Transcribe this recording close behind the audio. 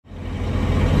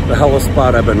The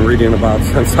Hellespont I've been reading about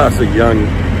since I was a young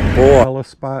boy.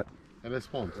 Hellespont?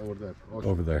 Hellespont, over there.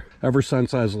 Over there. Ever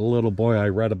since I was a little boy, I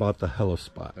read about the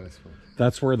Hellespont.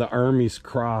 That's where the armies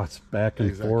cross back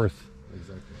and forth.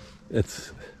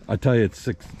 Exactly. I tell you, it's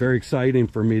very exciting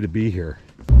for me to be here.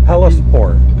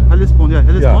 Hellespont. Hellespont, yeah,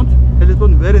 Hellespont. Yeah.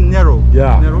 Hellespont, very narrow.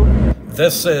 Yeah. Narrow.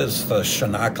 This is the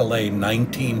Çanakkale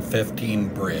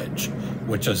 1915 bridge,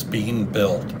 which is being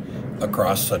built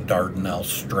across the Dardanelles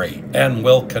Strait and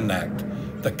will connect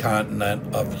the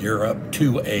continent of Europe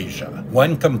to Asia.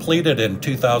 When completed in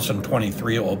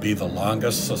 2023, it will be the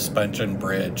longest suspension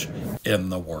bridge in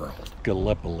the world.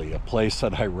 Gallipoli, a place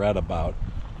that I read about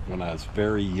when I was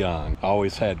very young.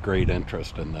 Always had great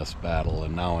interest in this battle,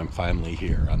 and now I'm finally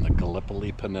here on the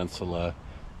Gallipoli Peninsula,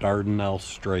 Dardanelles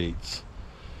Straits,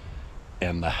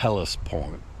 and the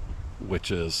Hellespont,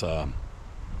 which is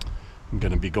I'm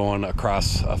going to be going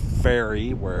across a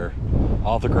ferry where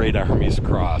all the great armies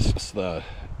cross. It's the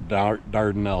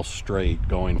Dardanelles Strait,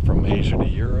 going from Asia to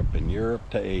Europe and Europe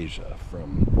to Asia,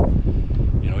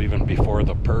 from, you know, even before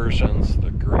the Persians,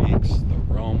 the Greeks, the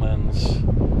Romans,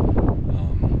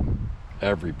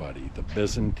 everybody, the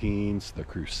Byzantines, the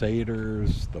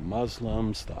Crusaders, the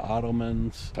Muslims, the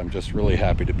Ottomans. I'm just really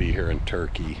happy to be here in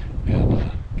Turkey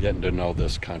and getting to know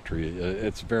this country.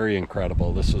 It's very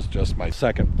incredible. This is just my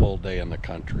second full day in the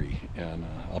country, and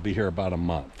I'll be here about a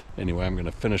month. Anyway, I'm going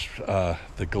to finish the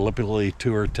Gallipoli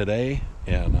tour today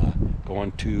and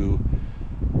going to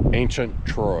ancient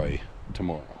Troy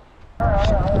tomorrow.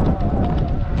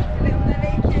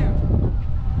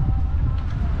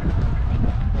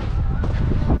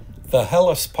 The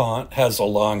Hellespont has a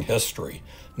long history,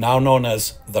 now known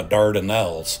as the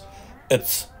Dardanelles.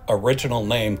 Its original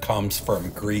name comes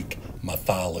from Greek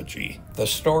mythology. The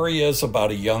story is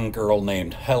about a young girl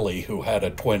named Helle who had a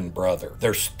twin brother.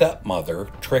 Their stepmother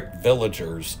tricked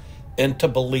villagers into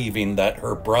believing that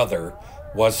her brother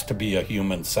was to be a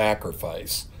human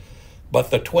sacrifice.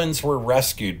 But the twins were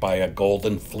rescued by a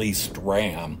golden fleeced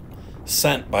ram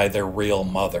sent by their real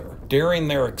mother. During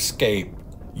their escape,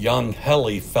 young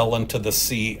Helle fell into the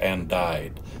sea and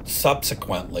died.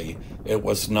 Subsequently, it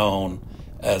was known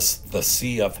as the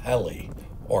Sea of Helle,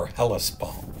 or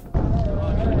Hellespont.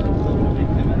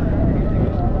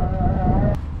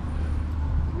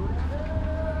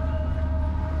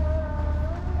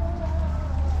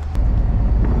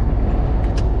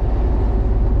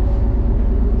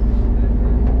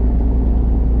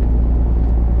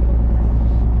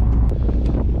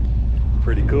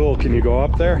 Pretty cool. Can you go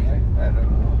up there?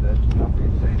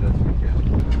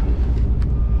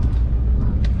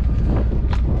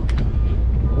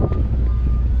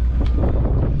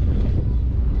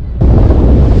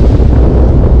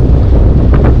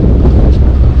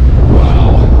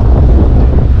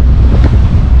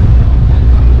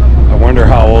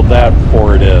 That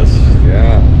fort is.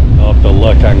 Yeah. I'll have to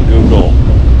look on Google.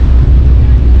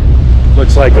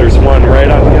 Looks like there's one right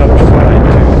on the other side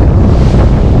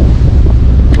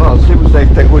too. Well, it seems like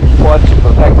they would watch to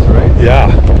protect, right? Yeah.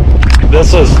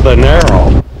 This is the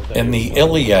narrow. In the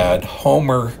Iliad,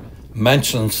 Homer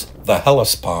mentions the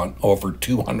Hellespont over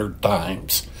 200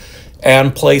 times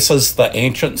and places the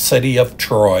ancient city of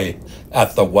Troy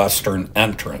at the western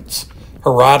entrance.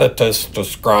 Herodotus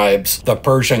describes the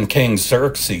Persian king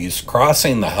Xerxes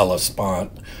crossing the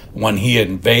Hellespont when he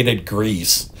invaded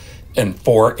Greece in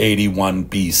 481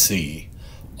 BC.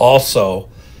 Also,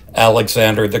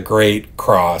 Alexander the Great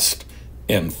crossed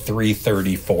in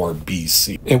 334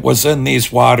 BC. It was in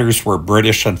these waters where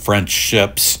British and French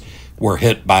ships were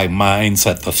hit by mines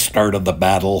at the start of the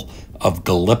Battle of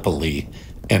Gallipoli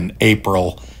in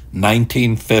April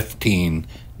 1915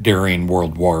 during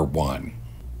World War I.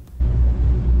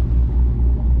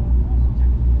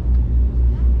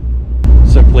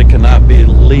 Simply cannot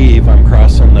believe I'm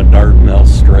crossing the Dardanelles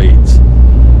Straits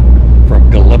from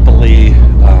Gallipoli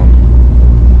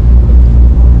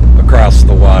across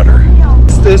the water.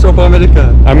 States of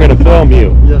America. I'm going to film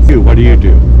you. Yes. You, what do you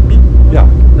do? Me? Yeah.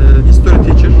 History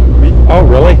teacher. Me? Oh,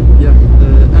 really? Yeah.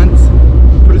 And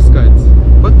tourist guides.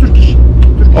 But Turkish.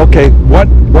 Okay, what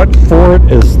fort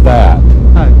is that?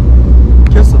 Hi.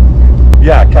 Castle.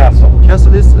 Yeah, castle.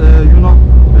 Castle is,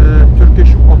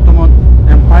 Turkish Ottoman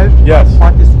Empire. Yes.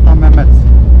 Fatih Sultan Mehmet.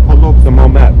 The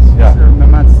Mehmets, yeah.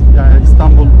 Mehmets.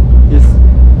 Istanbul is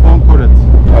conquered.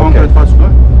 Conquered Fatih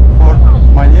for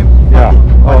my name. Yeah.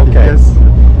 Fatih. Okay. Yes.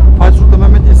 Fatih Sultan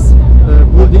Mehmet is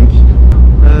building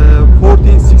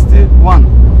 1461.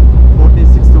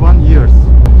 1461 years.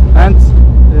 And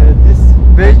this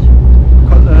way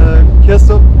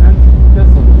castle and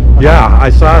castle. Yeah, I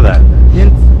saw that. In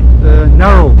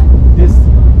narrow. This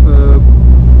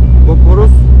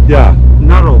Bosporus. Yeah.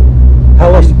 Narrow.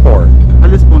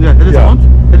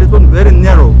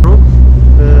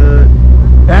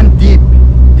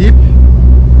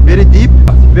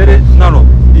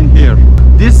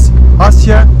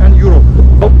 Asia and Europe.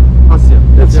 Oh, Asia.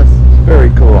 it's Yes.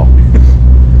 very cool.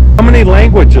 How many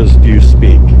languages do you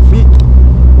speak? Me,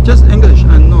 just English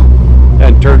and no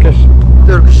And Turkish?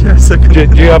 Turkish. Yes.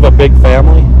 Do you have a big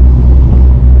family?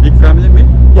 Big family? Me?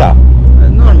 Yeah,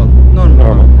 Normal.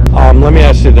 normal. Let me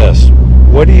ask you this.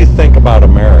 What do you think about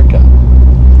America?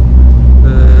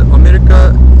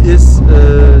 America is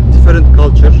different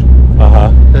culture.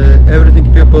 Uh-huh.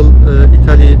 Everything people,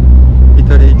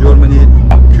 Italy, Germany,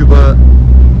 Cuba,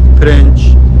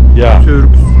 French, Yeah.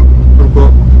 Turks,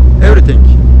 Turco, everything.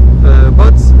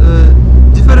 But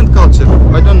different culture.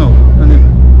 I don't know. I mean,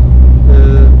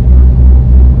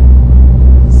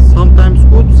 sometimes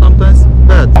good, sometimes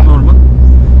bad. Normal.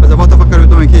 But what the fuck are we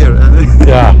doing here?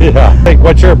 Yeah, yeah. Hey,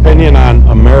 what's your opinion on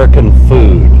American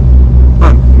food?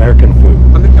 American food.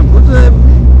 American food,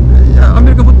 yeah,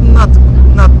 American food not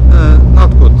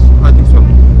good. I think so.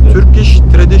 Turkish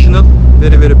traditional,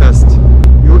 very best.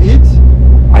 You eat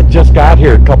I just got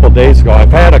here a couple days ago.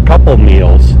 I've had a couple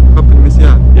meals. couple meals,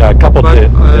 yeah. Yeah, a couple But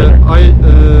dinner.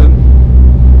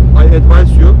 I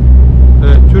advise you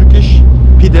Turkish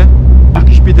pide,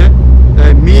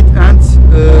 meat and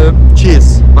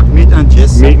cheese. Bak, meat and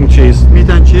cheese. Meat and cheese. Meat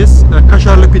and cheese.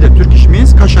 Kaşarlı pide. Turkish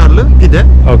means kaşarlı pide.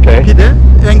 Okay. Pide,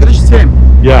 English same.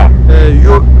 Yeah.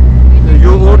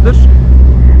 You order.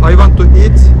 I want to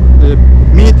eat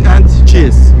meat and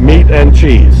cheese. Meat and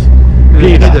cheese.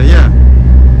 Pita. Pide, yeah.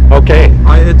 Okay.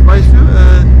 I advise you.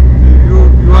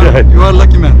 Good. You are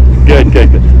lucky man. Good,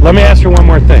 good, good. Let me ask you one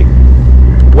more thing.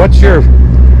 What's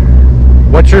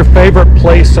your favorite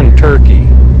place in Turkey?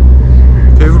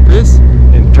 Favorite place?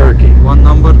 In Turkey. One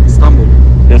number Istanbul.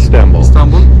 Istanbul.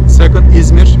 Istanbul. Second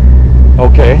Izmir.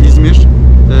 Okay. Izmir.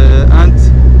 And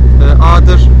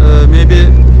other maybe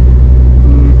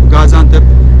Gaziantep.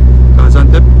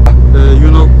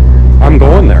 You know. I'm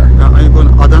going there. I'm going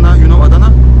Adana. You know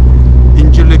Adana?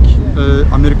 İncirlik,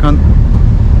 American.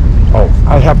 Oh,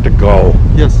 I have to go.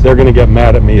 Yes. They're going to get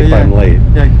mad at me if I'm late.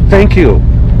 Yeah. Thank you.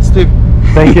 Steve.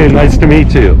 Thank you. Nice to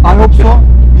meet you. I hope so.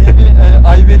 Maybe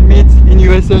I will meet in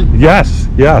USA. Yes,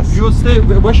 yes. You stay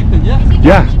Washington, yeah?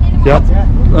 Yeah, yep.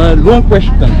 Long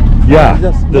Washington. Yeah.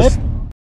 Yes. This